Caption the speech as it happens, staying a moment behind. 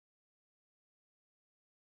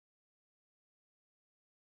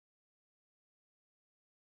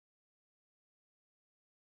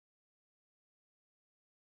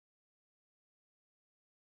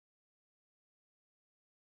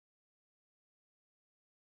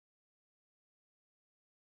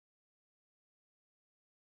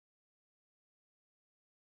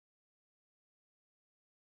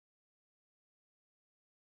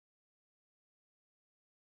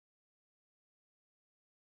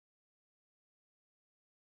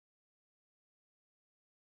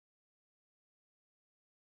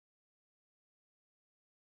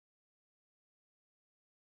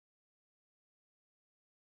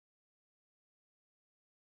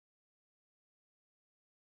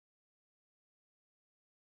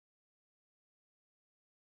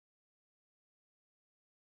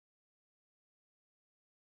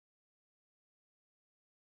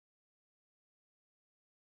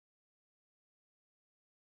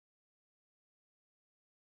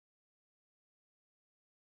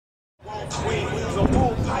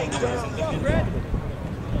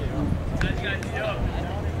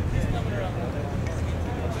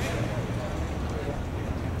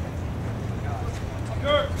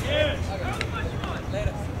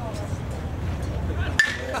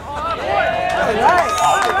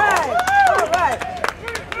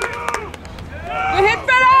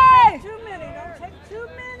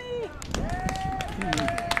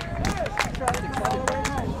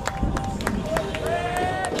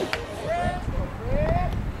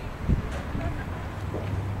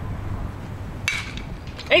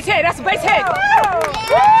Base hit, that's a base hit!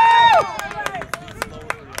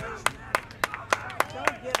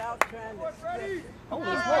 Don't get out trying to slip. Oh,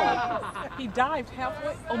 he dived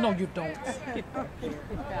halfway. Oh, no, you don't. Get back here.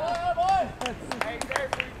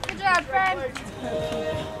 Good job, friend.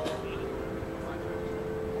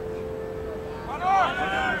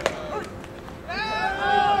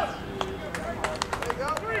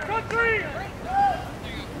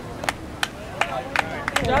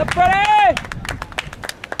 Good job, Freddie!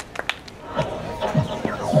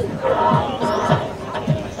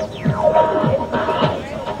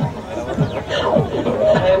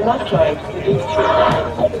 I'm not trying to do it.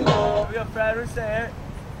 We got Brad there.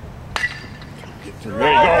 There you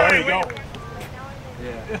go, there you go.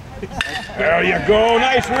 Yeah. There you go,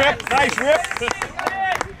 nice rip, nice rip.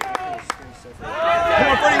 Come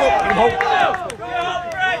on, Freddie, go.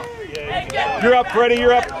 You're up, Freddie,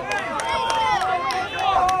 you're up.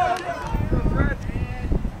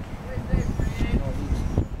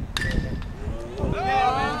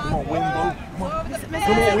 Come on, win, Bo.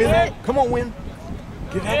 Come on, win. Come on, win.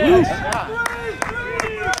 Get that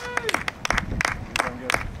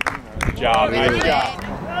Good job, nice job.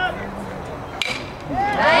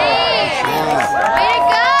 Nice. Way to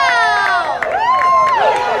go.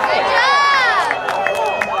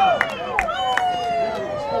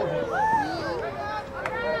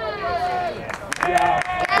 Good job.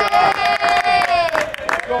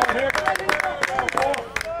 Go on here.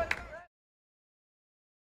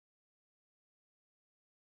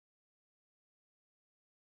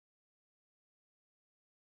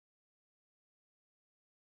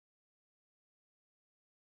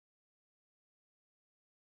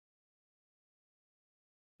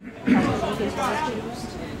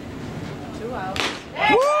 Two outs.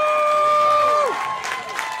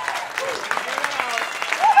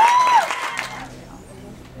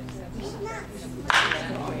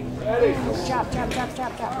 Chop.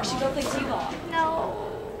 She go play T-ball. No.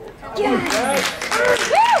 Yes.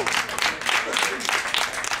 Woo!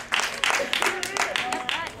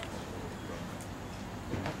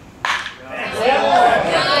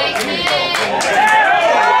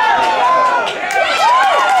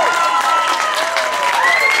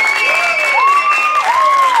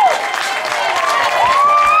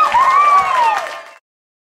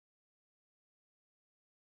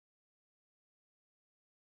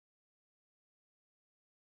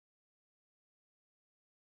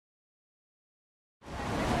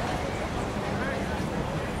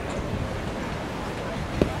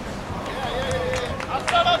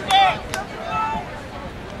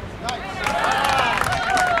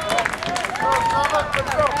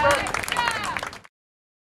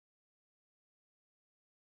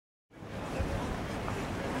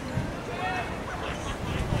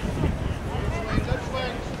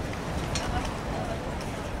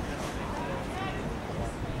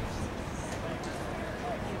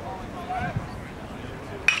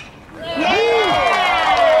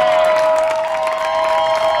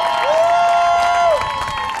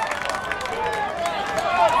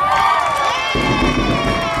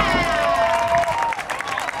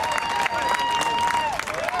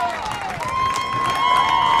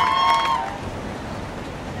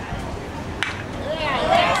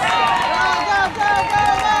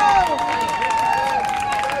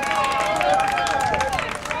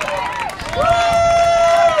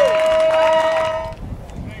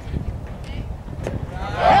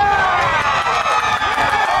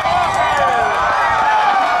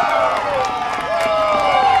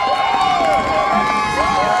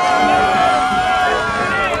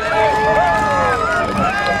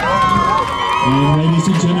 And ladies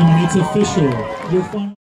and gentlemen, it's official. Your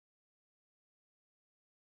final